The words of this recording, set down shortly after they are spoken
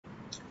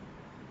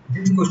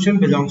This question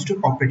belongs to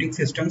operating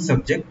system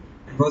subject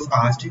and was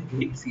asked in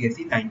GATE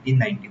CSE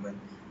 1991.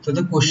 So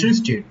the question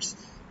states,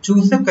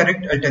 choose the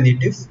correct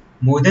alternatives,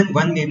 more than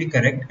one may be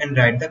correct, and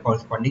write the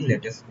corresponding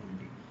letters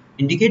only.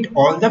 Indicate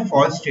all the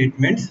false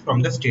statements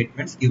from the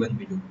statements given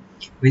below.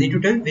 We need to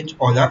tell which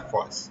all are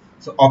false.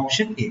 So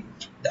option A,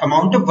 the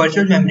amount of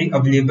virtual memory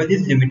available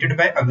is limited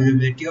by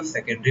availability of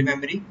secondary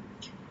memory.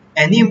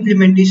 Any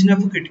implementation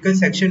of a critical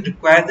section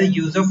requires the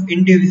use of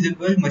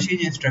indivisible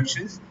machine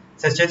instructions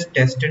such as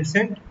test and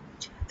set.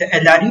 The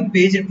LRU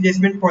page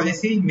replacement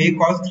policy may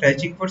cause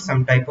thrashing for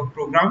some type of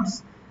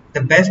programs.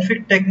 The best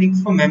fit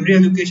techniques for memory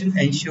allocation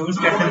ensures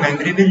that the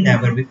memory will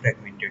never be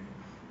fragmented.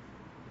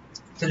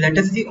 So let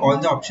us see all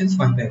the options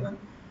one by one.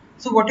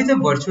 So what is a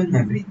virtual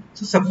memory?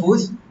 So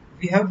suppose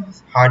we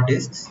have hard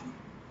disks.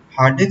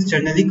 Hard disks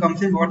generally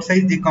comes in what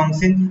size? They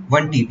comes in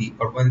 1 TB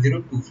or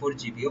 1024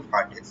 GB of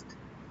hard disk.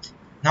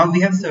 Now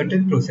we have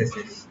certain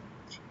processes.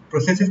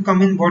 Processes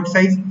come in what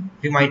size?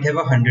 We might have a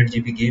 100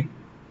 GB game.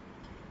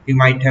 We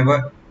might have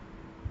a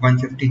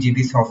 150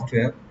 GB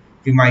software.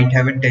 We might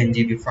have a 10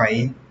 GB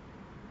file.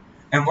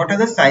 And what are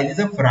the sizes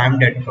of RAM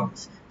that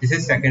comes? This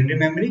is secondary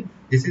memory.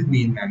 This is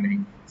main memory.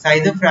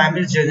 Size of RAM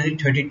is generally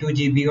 32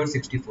 GB or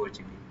 64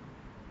 GB.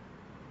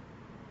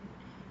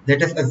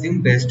 Let us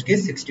assume best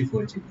case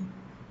 64 GB.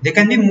 There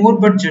can be more,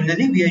 but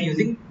generally we are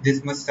using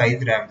this much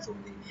size RAMs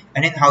only.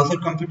 And in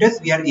household computers,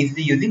 we are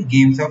easily using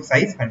games of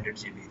size 100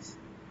 GB.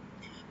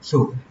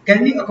 So,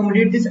 can we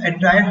accommodate this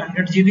entire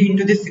 100 GB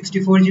into this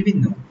 64 GB?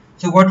 No.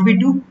 So, what we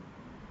do?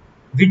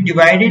 We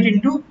divide it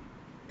into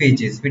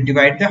pages. We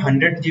divide the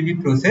 100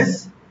 GB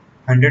process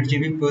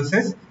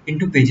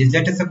into pages.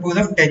 Let us suppose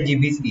of 10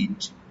 GBs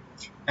each.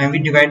 And we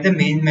divide the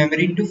main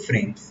memory into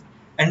frames.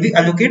 And we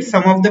allocate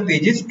some of the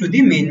pages to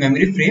the main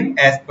memory frame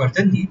as per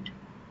the need.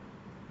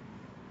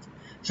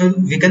 So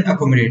we can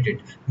accommodate it.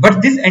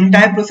 But this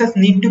entire process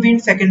need to be in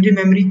secondary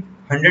memory,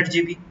 100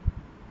 GB.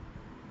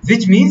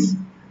 Which means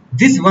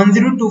this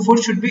 1024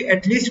 should be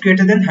at least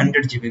greater than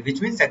 100 GB.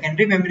 Which means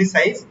secondary memory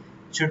size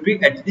should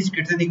be at least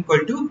greater than equal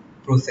to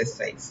process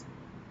size.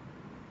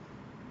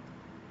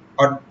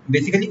 Or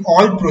basically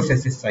all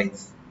processes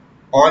size.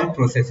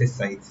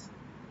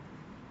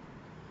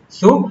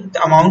 So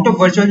the amount of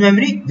virtual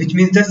memory, which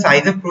means the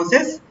size of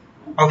process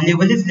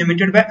available, is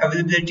limited by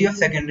availability of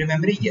secondary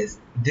memory. Yes,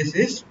 this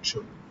is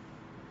true.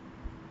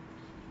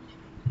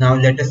 Now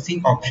let us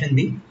see option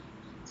B.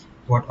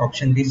 What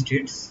option B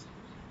states?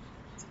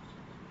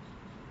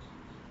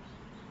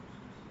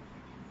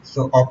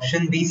 So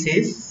option B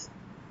says,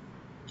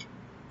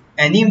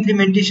 any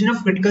implementation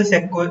of critical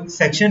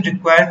section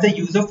requires the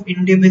use of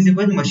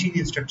indivisible machine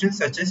instructions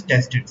such as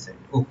test and set.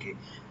 Okay,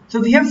 so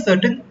we have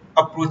certain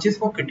approaches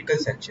for critical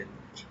section.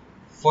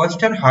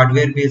 First are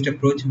hardware based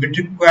approach, which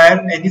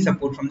require any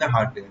support from the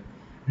hardware,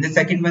 and the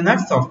second one are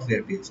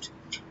software based.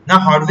 Now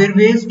hardware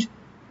based,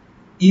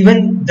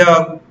 even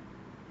the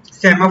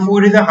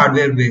semaphore is a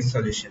hardware based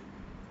solution.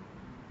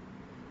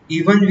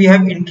 Even we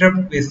have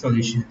interrupt based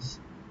solutions.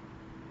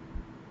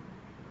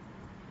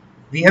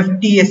 We have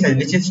TSL,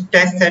 which is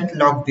test set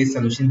log based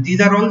solution. These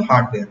are all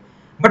hardware.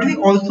 But we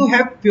also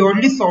have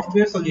purely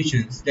software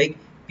solutions like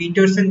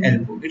Peterson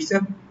algo. It's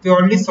a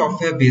purely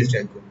software based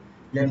algo.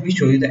 Let me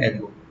show you the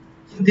algo.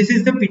 So this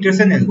is the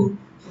Peterson algo.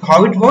 So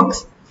how it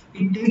works?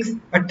 It takes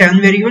a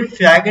 10 variable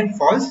flag and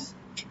false,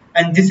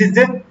 and this is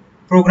the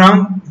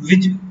program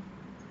which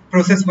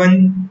process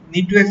 1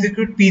 need to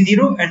execute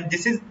P0, and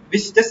this is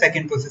which the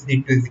second process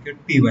need to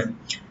execute P1.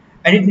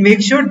 And it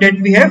makes sure that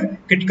we have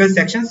critical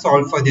section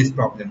solved for this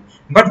problem.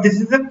 But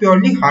this is a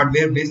purely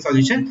hardware based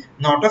solution,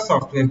 not a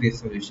software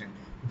based solution.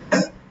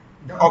 Thus,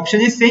 the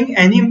option is saying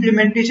any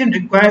implementation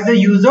requires the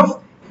use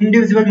of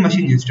indivisible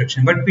machine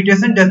instruction, but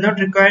Peterson does not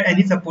require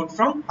any support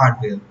from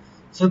hardware.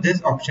 So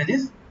this option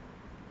is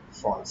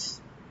false.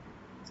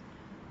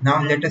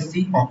 Now let us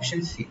see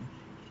option C.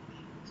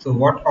 So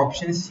what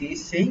option C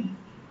is saying?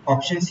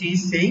 Option C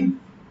is saying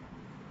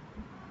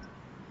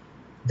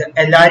the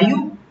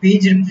LRU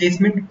page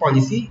replacement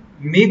policy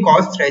may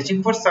cause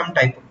thrashing for some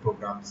type of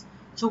programs.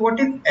 So what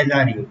is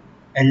LRU?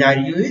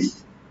 LRU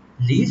is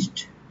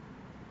least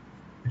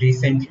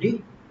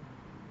recently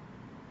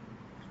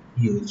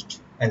used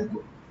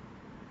algo.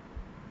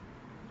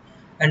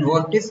 And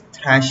what is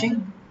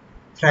thrashing?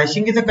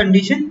 Thrashing is a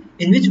condition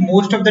in which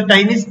most of the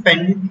time is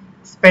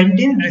spent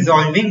in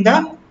resolving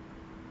the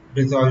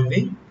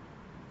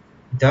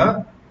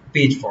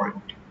page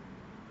fault.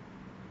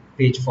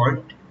 Page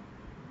fault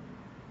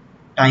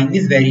time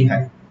is very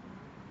high,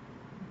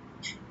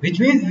 which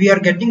means we are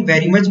getting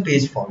very much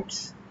page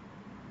faults.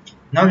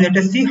 Now let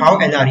us see how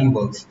LRU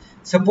works.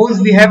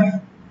 Suppose we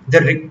have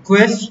the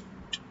request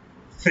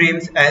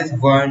frames as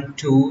 1,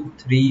 2,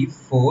 3,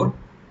 4,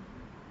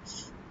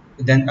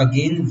 then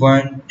again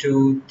 1,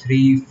 2,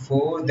 3,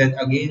 4, then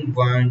again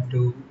 1,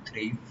 2,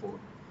 3, 4.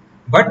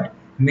 But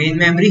main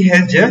memory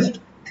has just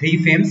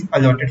 3 frames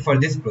allotted for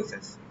this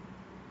process.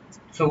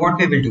 So what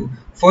we will do?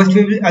 First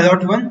we will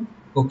allot 1,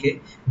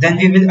 okay, then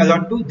we will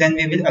allot 2, then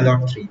we will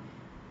allot 3.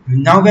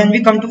 Now when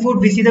we come to 4,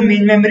 we see the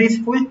main memory is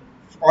full.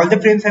 all the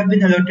frames have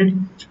been allotted.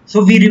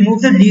 So we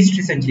remove the least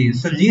recently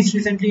used. So least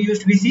recently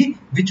used, we see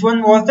which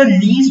one was the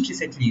least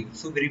recently used.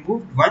 So we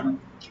removed 1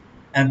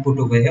 and put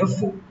over here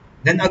 4.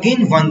 Then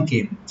again 1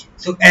 came.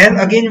 So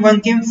as again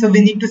 1 came, so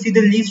we need to see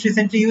the least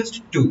recently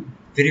used 2.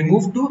 We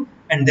remove 2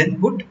 and then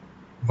put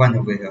 1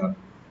 over here.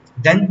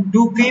 Then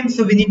 2 came,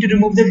 so we need to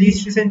remove the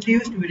least recently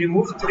used. We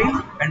remove 3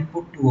 and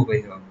put 2 over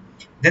here.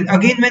 Then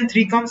again when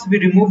 3 comes, we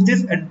remove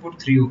this and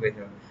put 3 over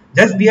here.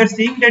 Thus we are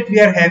seeing that we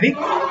are having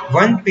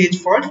one page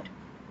fault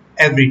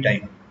every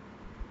time.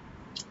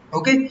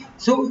 Okay,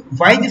 so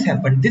why this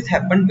happened? This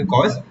happened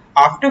because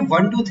after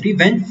 1, 2, 3,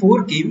 when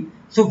 4 came,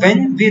 so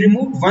when we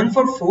removed 1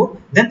 for 4,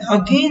 then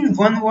again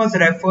 1 was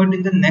referred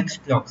in the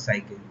next clock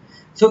cycle.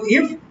 So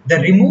if the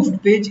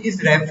removed page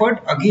is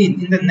referred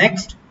again in the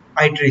next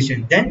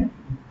iteration, then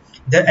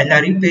the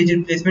LRE page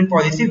replacement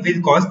policy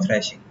will cause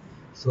thrashing.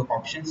 So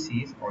option C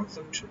is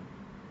also true.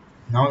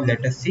 Now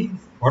let us see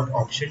what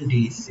option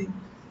D is saying.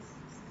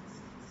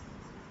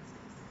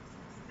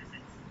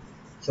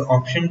 So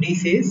option D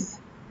says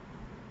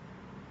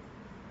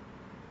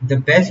the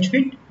best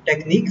fit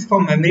techniques for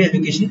memory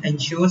allocation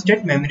ensures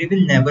that memory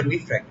will never be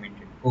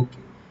fragmented. Okay.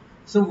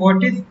 So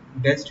what is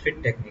best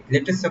fit technique?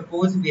 Let us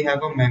suppose we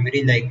have a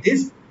memory like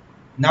this.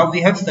 Now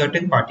we have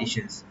certain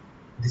partitions.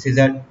 This is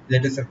a,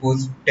 let us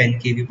suppose 10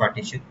 KB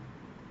partition.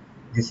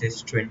 This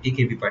is 20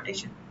 KB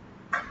partition.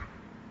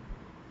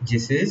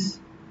 This is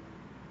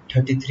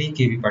 33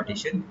 KB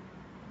partition.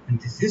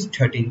 And this is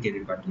 13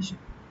 KB partition.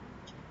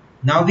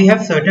 Now we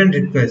have certain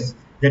requests.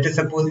 Let us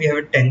suppose we have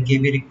a 10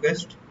 KB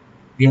request.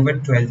 We have a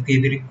 12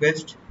 KB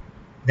request.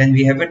 Then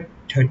we have a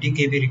 30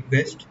 KB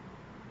request.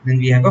 Then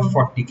we have a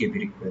 40 KB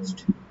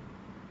request.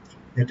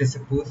 Let us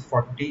suppose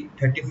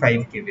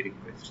 35 KB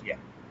request. Yeah.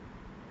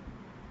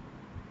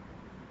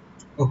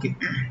 Okay.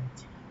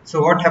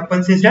 So what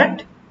happens is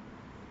that,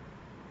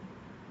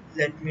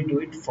 let me do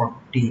it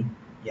 40.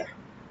 Yeah.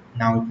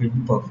 Now it will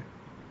be perfect.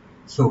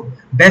 So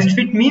best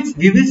fit means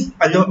we will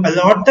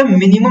allot the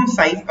minimum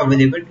size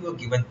available to a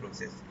given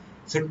process.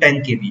 So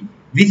 10 KB.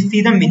 We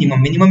see the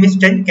minimum. Minimum is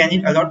 10. Can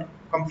it allot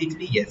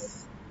completely?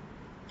 Yes.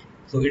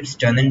 So it's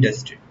done and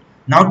dusted.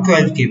 Now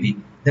 12 KB.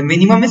 The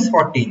minimum is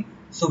 14.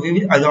 So we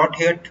will allot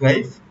here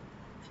 12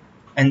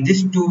 and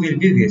this 2 will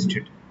be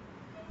wasted.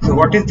 So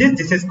what is this?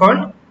 This is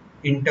called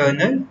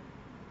internal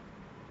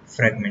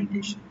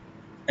fragmentation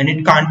and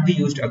it can't be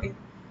used again.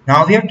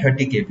 Now we have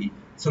 30 KB.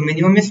 So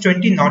minimum is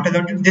 20, not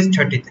allotted, this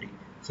 33.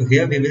 So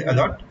here we will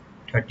allot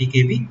 30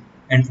 KB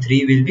and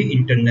 3 will be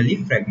internally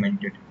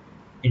fragmented.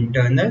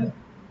 Internal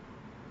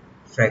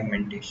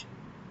fragmentation.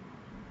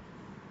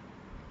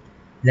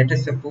 Let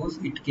us suppose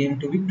it came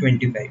to be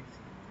 25.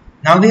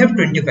 Now we have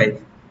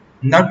 25.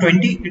 Now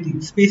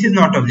 20 space is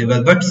not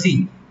available, but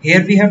see,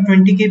 here we have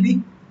 20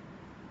 KB.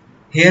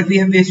 Here we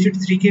have wasted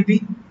 3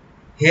 KB.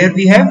 Here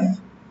we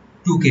have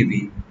 2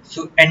 KB.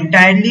 So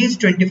entirely is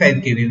 25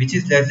 KB, which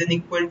is less than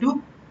equal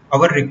to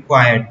our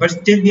required, but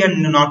still we are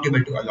not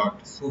able to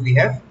allot. So we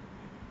have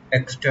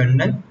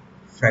external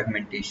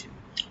fragmentation.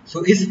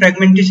 So is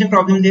fragmentation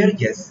problem there?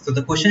 Yes. So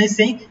the question is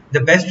saying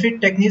the best fit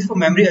techniques for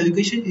memory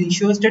allocation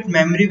ensures that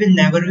memory will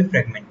never be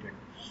fragmented.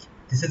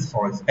 This is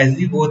false, as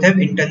we both have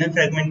internal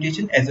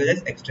fragmentation as well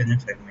as external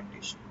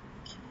fragmentation.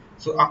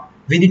 So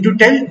we need to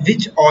tell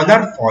which all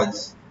are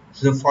false.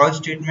 So the false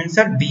statements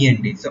are B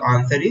and D. So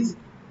answer is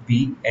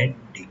B and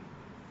D.